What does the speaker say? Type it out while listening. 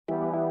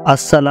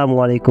আসসালামু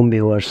আলাইকুম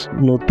ভিউয়ার্স,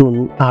 নতুন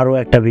আরও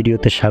একটা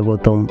ভিডিওতে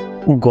স্বাগতম।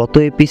 গত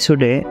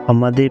এপিসোডে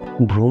আমাদের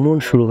ভ্রমণ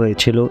শুরু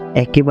হয়েছিল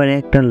একেবারে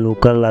একটা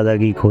লোকাল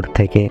লাদাখি ঘর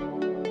থেকে,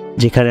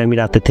 যেখানে আমি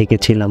রাতে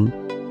থেকেছিলাম।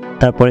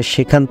 তারপরে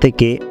সেখান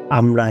থেকে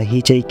আমরা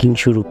হিচহাইকিং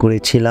শুরু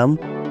করেছিলাম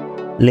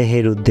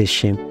লেহের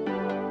উদ্দেশ্যে,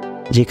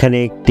 যেখানে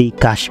একটি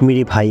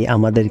কাশ্মীরি ভাই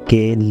আমাদেরকে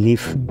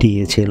লিফট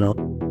দিয়েছিল।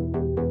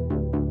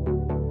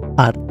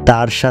 আর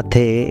তার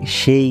সাথে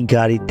সেই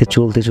গাড়িতে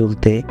চলতে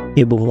চলতে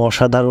এবং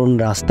অসাধারণ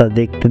রাস্তা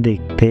দেখতে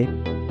দেখতে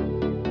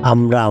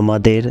আমরা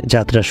আমাদের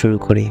যাত্রা শুরু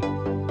করি।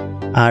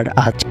 আর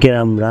আজকে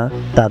আমরা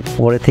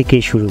তারপরে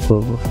থেকেই শুরু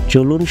করব।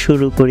 চলুন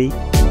শুরু করি।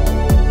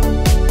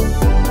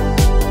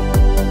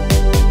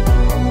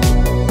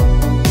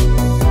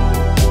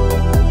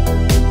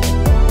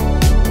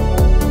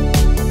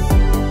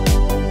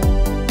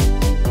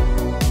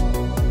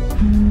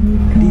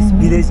 This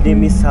village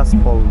name is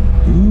Saspol.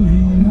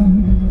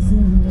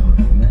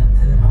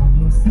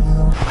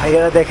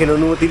 ভাইয়ারা দেখেন,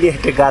 অনুমতি নিয়ে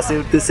একটা গাছে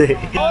উঠতেছে।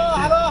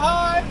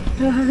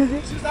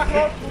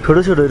 ছোট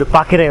ছোট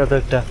পাখিরাই হতো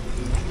একটা,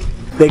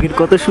 দেখেন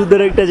কত সুন্দর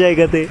একটা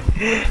জায়গাতে।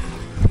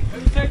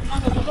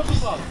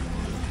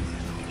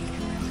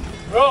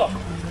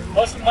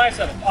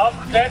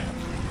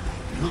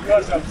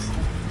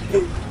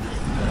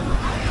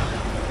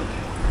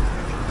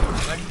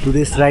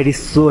 Today's ride is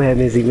so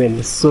amazing, man,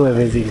 so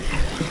amazing.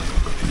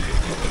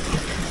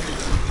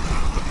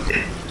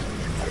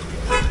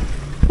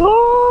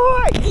 Oh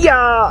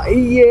yeah.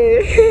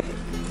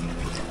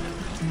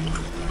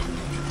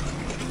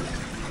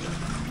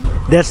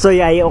 That's why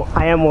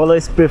I am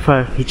always prefer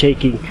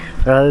hitchhiking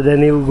rather than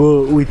you go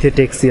with a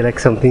taxi like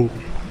something.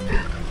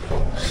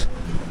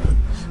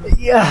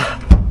 Yeah.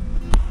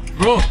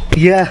 Bro.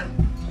 Yeah.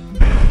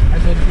 I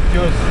saw the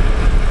pictures.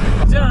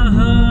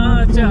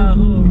 Jahan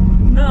chaho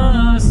na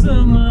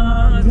sama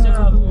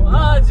chaho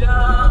aaja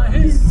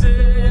hisse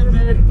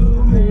mein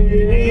tumhe.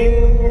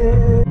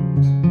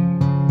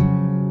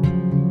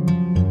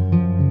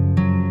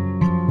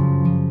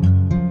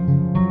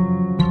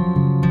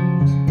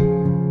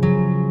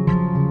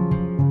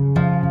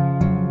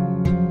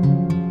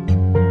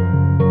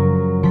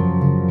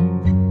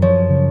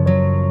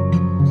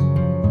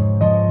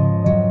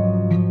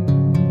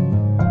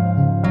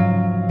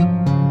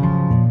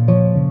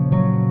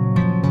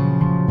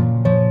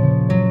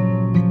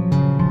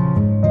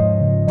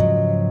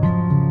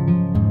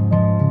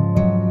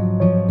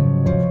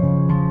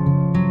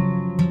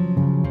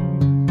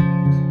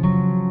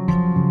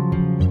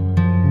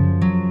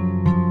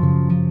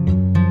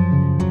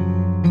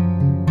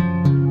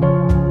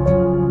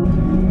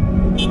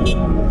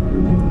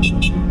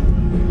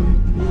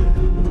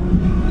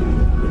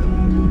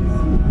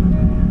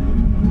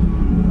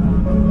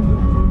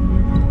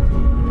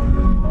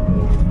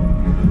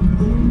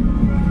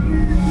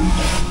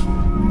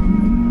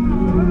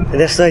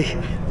 That's why.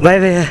 Bye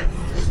bye.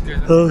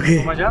 Okay.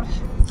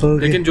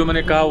 लेकिन जो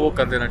मैंने कहा वो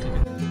कर देना, ठीक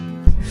है?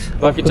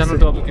 बाकी चैनल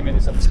तो आपके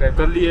मैंने सब्सक्राइब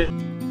कर लिए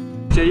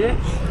चाहिए।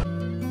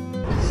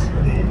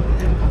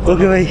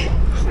 Okay भाई.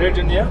 Great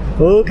India.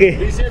 Okay.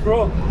 Be safe, bro.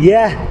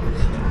 Yeah.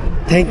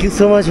 Thank you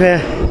so much, man.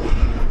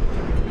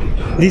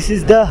 This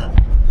is the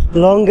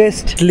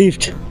longest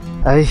lift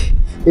I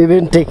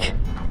even take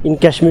in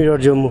Kashmir or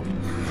Jammu.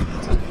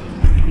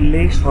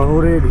 Leh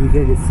শহরে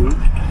ঢুকে গেছি।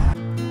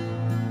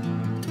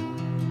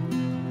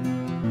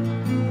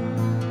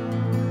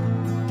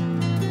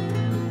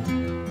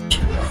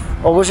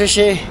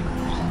 অবশেষে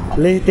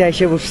লেহতে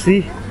এসে বসছি।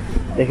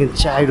 দেখেন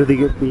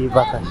চারিদিকে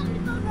বাতাস।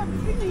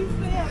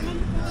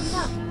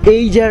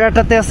 এই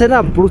জায়গাটাতে আছে না,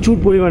 প্রচুর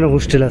পরিমাণে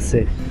হোস্টেল আছে,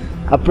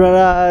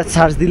 আপনারা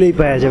সার্চ দিলেই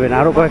পাওয়া যাবেন।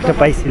 আরও কয়েকটা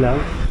পাইছিলাম।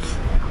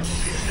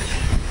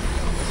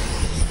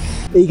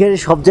 এইখানে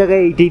সব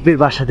জায়গায় এই টাইপের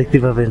বাসা দেখতে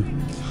পাবেন।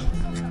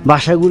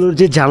 বাসাগুলোর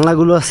যে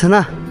জানলাগুলো আছে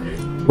না,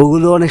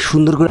 ওগুলো অনেক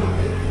সুন্দর করে।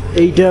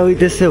 এইটা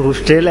হইতেছে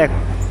হোস্টেল।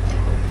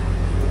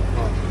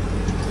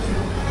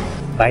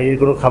 বাইরের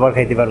কোনো খাবার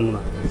খাইতে পারবো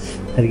না,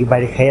 আর কি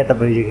বাইরে খাইয়া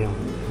তারপরে এই জায়গায়।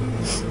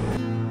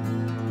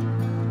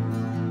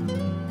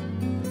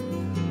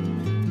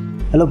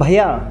 हेलो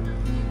भैया,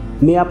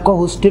 मैं आपका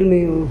हॉस्टल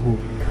में हूँ।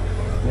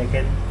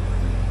 দেখেন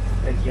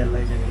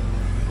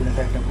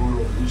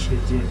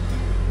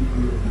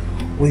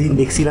ওই দিন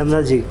দেখছিলাম না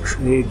যে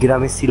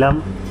গ্রামে ছিলাম,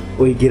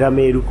 ওই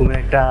গ্রামে এরকমের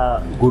একটা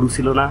গরু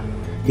ছিল না,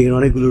 এখানে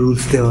অনেকগুলো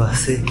রুলস দেওয়া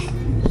আছে।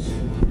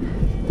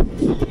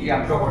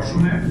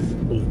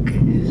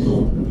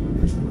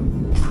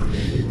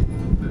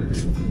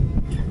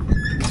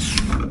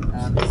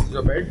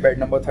 Your bed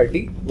number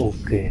 30.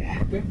 Okay.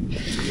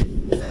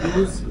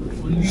 Use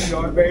only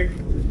your bed.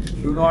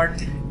 Do not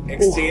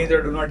exchange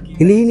or do not keep.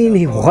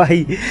 नहीं why?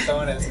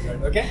 Someone else's bed,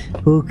 okay?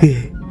 Okay.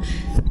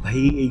 ভাই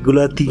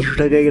এইগুলা 300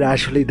 টাকায়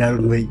আসলেই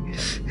দারুণ ভাই।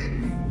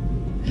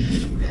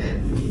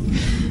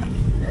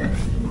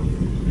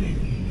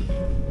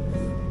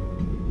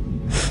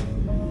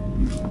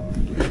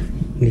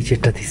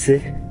 নিচেরটা দিছে,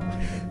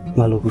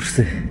 ভালো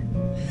করছে।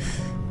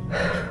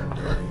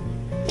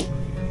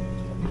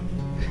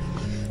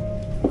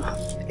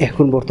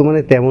 এখন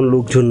বর্তমানে তেমন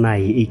লোকজন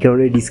নাই, এই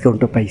কারণে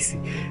ডিসকাউন্টটা পাইছি।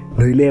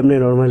 নইলে আপনি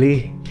নর্মালি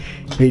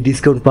এই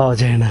ডিসকাউন্ট পাওয়া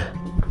যায় না।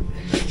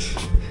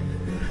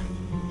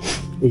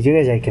 এই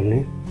জায়গায় যাই কেমনে?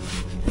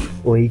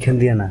 ওইখান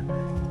দিয়া না,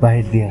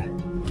 বাইরে দিয়া।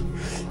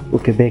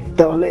 ওকে ব্যাগ,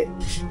 তাহলে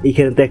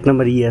এইখানে তো 1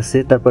 নাম্বার আছে,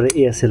 তারপরে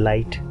আছে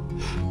লাইট,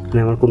 মানে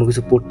আমার কোনো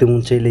কিছু পড়তে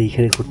মন চাইলে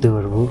এইখানে করতে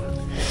পারবো।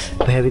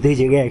 ভাই আমি তো এই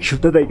জায়গায় 1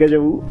 সপ্তাহ দেখা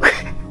যাবো,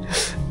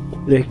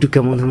 একটু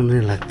কেমন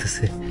মনে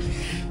লাগতেছে,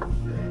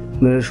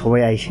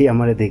 সবাই আইসেই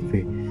আমারে দেখবে।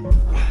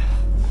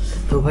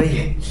 তো ভাই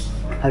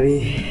আমি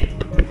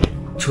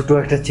ছোট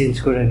একটা চেঞ্জ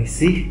করে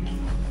নিচ্ছি,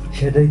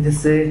 সেটা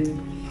হইতেছে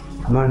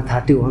আমার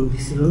 31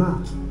 দিছিল না,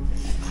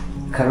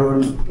 কারণ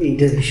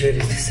এইটার বিষয়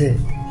হইতেছে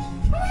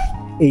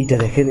এইটা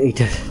দেখেন,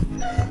 এইটার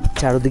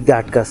চারোদিক দিয়ে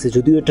আটকা আছে,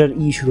 যদিও এটার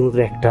শুধুমাত্র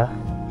একটা,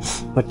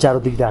 বাট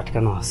চারোদিক দিয়ে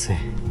আটকানো আছে।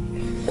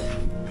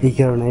 এই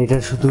কারণে এটা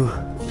শুধু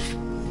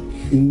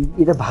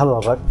এটা ভালো,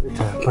 আবার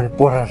এটা মানে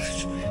পড়ার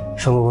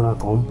সম্ভাবনা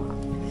কম,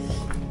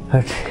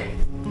 বাট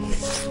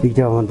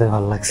এইটা আমাদের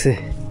ভালো লাগছে।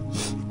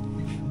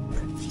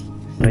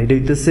 এটা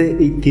হইতেছে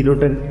এই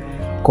 3টার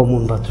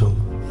কমন বাথরুম।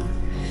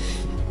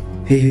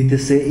 এই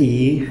হইতেছে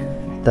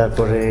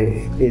তারপরে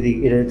এদিক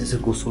এটা হইতেছে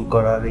গোসল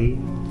করার,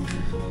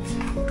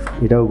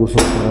 এটাও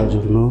গোসল করার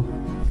জন্য।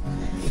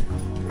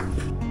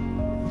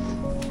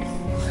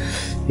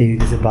 এই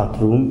হইতেছে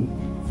বাথরুম।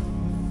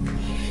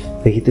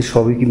 দেখিতে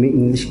সবই কি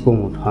ইংলিশ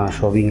কমন? হ্যাঁ,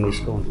 সবই ইংলিশ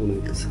কমন মনে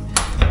হইতেছে,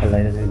 আল্লাহ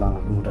জানে বাংলা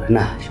কমন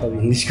না, সব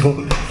ইংলিশ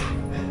কমন।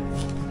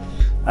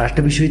 আর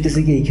একটা বিষয় হইতেছে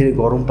কি, এইখানে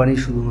গরম পানি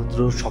শুধুমাত্র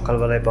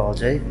সকালবেলায় পাওয়া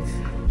যায়,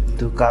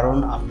 তো কারণ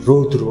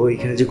রৌদ্র,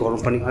 এখানে যে গরম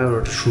পানি হয়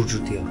ওটা সূর্য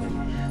দিয়ে হয়,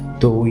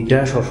 তো ওইটা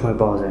সবসময়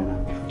পাওয়া যায় না,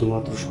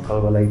 শুধুমাত্র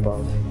সকালবেলাই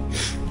পাওয়া যায়।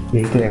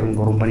 এই তো এখন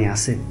গরম পানি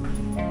আছে,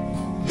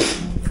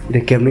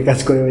 এটা কেমনে কাজ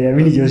করে ভাই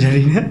আমি নিজেও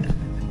জানি না,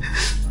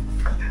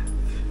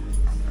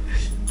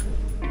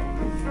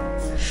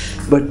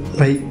 বাট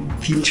ভাই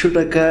 300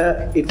 টাকা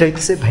এটা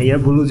হইতেছে ভাইয়া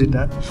বললো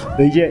যেটা,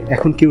 ওই যে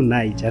এখন কেউ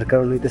নাই, যার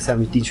কারণে হইতেছে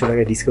আমি 300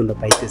 টাকা ডিসকাউন্টটা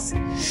পাইতেছি।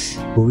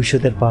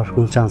 ভবিষ্যতে আর পাওয়ার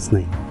কোনো চান্স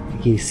নাই।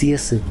 কি এসি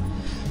আছে?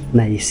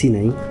 না, এসি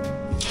নাই,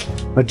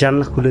 বাট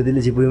জানলা খুলে দিলে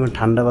যে পরিমাণ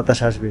ঠান্ডা বাতাস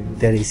আসবে,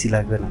 তার এসি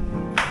লাগবে না।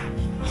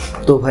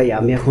 তো ভাই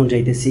আমি এখন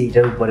যাইতেছি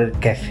এটার উপরের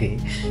ক্যাফে,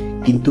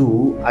 কিন্তু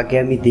আগে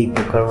আমি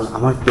দেখবো, কারণ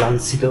আমার প্ল্যান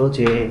ছিল,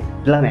 যে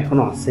প্ল্যান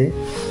এখনো আছে,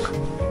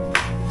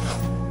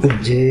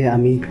 যে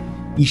আমি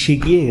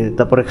গিয়ে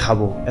তারপরে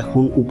খাবো।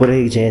 এখন উপরে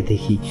যেয়ে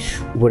দেখি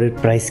উপরের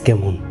প্রাইস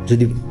কেমন,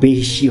 যদি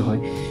বেশি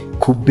হয়,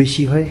 খুব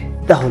বেশি হয়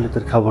তাহলে তো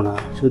খাবো না,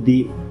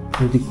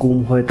 যদি কম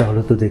হয়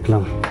তাহলে তো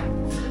দেখলাম।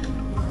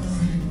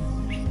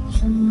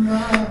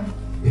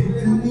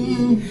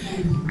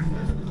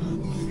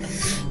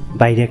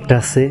 বাইরে একটা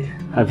আছে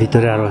আর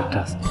ভিতরে আরও একটা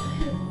আছে,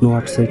 নো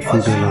আউটসাইড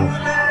ফুড এলাম।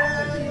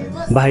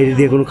 বাইরে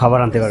দিয়ে কোনো খাবার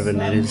আনতে পারবেন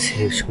না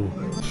এর সময়।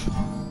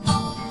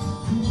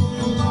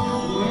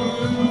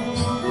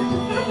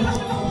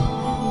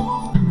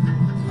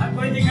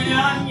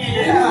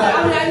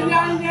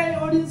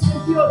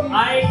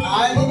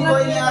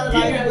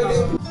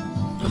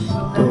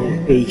 তো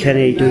এইখানে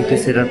এইটা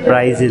হইতেছে এটার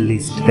প্রাইজের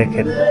লিস্ট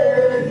দেখেন,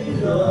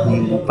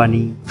 নিম্বু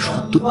পানি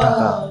 70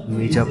 টাকা,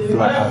 মেজা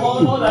প্লাটা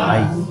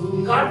ভাই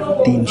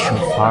 300,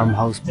 ফার্ম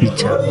হাউস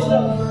পিৎজা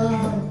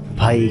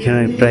ভাই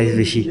এখানে প্রাইস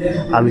বেশি।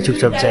 আমি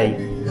চুপচাপ যাই,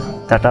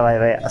 টাটা ভাই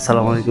ভাই,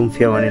 আসসালামু আলাইকুম,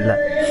 ফিয়ামানিল্লাহ।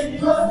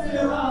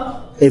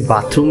 এই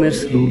বাথরুমের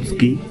রুলস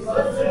কি?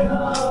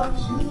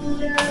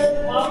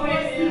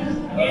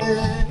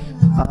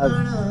 আর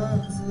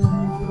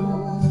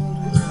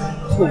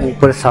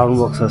উপরে সাউন্ড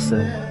বক্স আছে,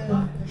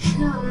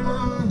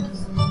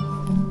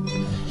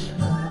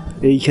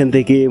 এইখান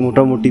থেকে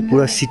মোটামুটি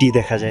পুরো সিটি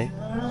দেখা যায়।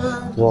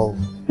 ওয়াও,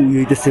 ওই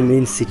হইতেছে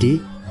মেইন সিটি।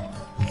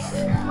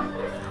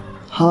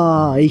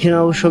 হ্যাঁ, এইখানে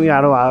অবশ্য আমি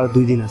আরো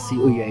 2 দিন আছি,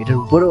 ওই এটার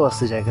উপরেও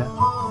আছে জায়গা।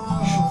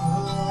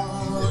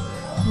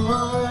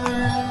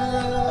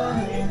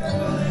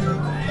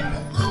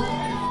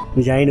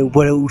 জানি না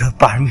উপরে উঠা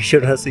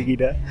পারমিশন আছে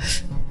কিনা।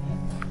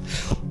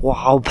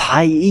 ওয়াও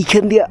ভাই,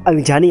 এইখান দিয়ে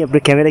আমি জানি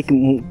আপনার ক্যামেরায়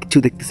কিছু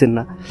দেখতেছেন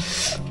না,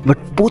 বাট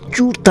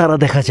প্রচুর তারা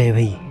দেখা যায়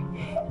ভাই,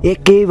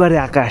 একেবারে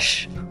আকাশ।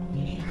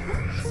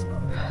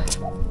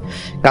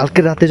 কালকে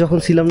রাতে যখন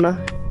ছিলাম না,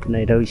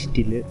 এটা ওই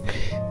স্টিলের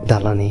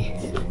দালানে,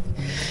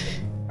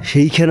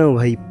 সেইখানেও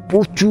ভাই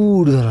প্রচুর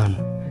দালান।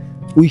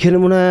 ওইখানে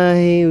মনে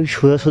হয় ওই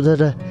সোজা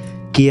সোজাটা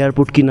কি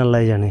এয়ারপোর্ট কি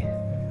নাল্লাই জানে,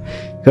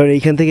 কারণ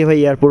এইখান থেকে ভাই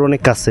এয়ারপোর্ট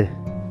অনেক কাছে।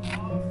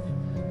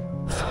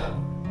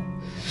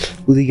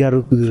 ওদিকে আরও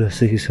দূর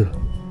আছে কিছু।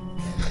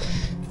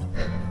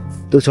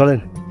 তো চলেন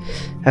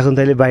এখন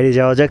তাইলে বাইরে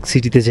যাওয়া যাক,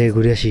 সিটিতে যাই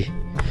ঘুরে আসি।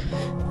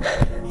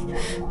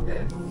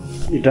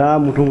 এটা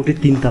মোটামুটি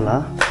 3 তলা,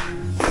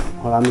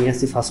 আর আমি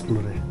আছি ফার্স্ট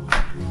ফ্লোরে।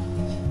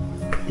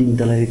 3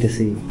 তলায়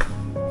হইতেছি,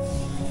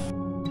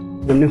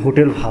 এমনি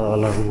হোটেল ভালো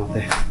ভালো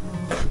রুমাতে।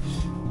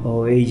 ও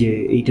এই যে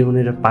এইটা মানে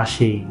এটা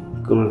পাশেই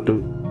কোনো একটা,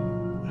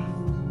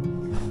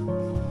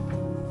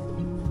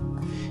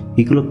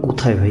 এগুলো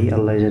কোথায় ভাই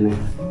আল্লাহ জানে।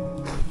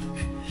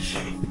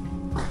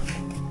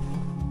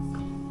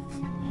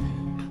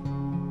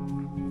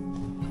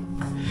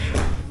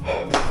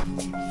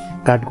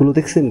 কাঠগুলো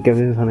দেখছেন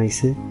কেমন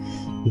বানাইছে,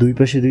 2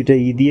 পাশে 2টা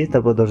দিয়ে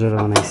তারপর দরজাটা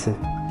বানাইছে।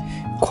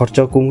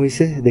 খরচাও কম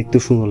হয়েছে,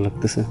 দেখতেও সুন্দর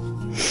লাগতেছে।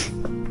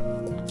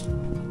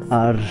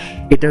 আর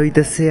এটা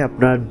হইতেছে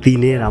আপনার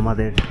দিনের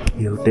আমাদের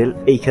হোটেল।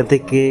 এইখান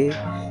থেকে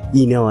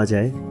নেওয়া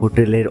যায়,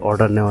 হোটেলের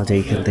অর্ডার নেওয়া যায়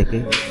এইখান থেকে।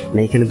 না,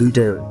 এখানে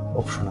দুইটা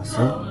অপশন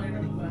আছে,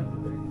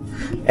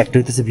 একটা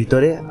হইতেছে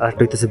ভিতরে আর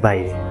একটা হইতেছে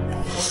বাইরে।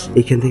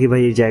 এইখান থেকে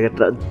ভাই এই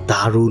জায়গাটা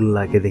দারুণ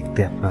লাগে দেখতে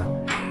আপনার।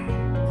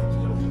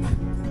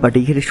 বাট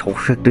এইখানে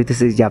সমস্যা একটা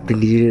হইতেছে যে আপনি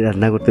নিজে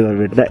রান্না করতে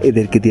পারবেন না,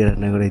 এদেরকে দিয়ে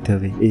রান্না করাইতে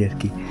হবে, এই আর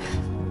কি।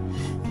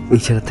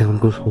 এছাড়া তেমন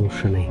কোনো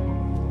সমস্যা নেই।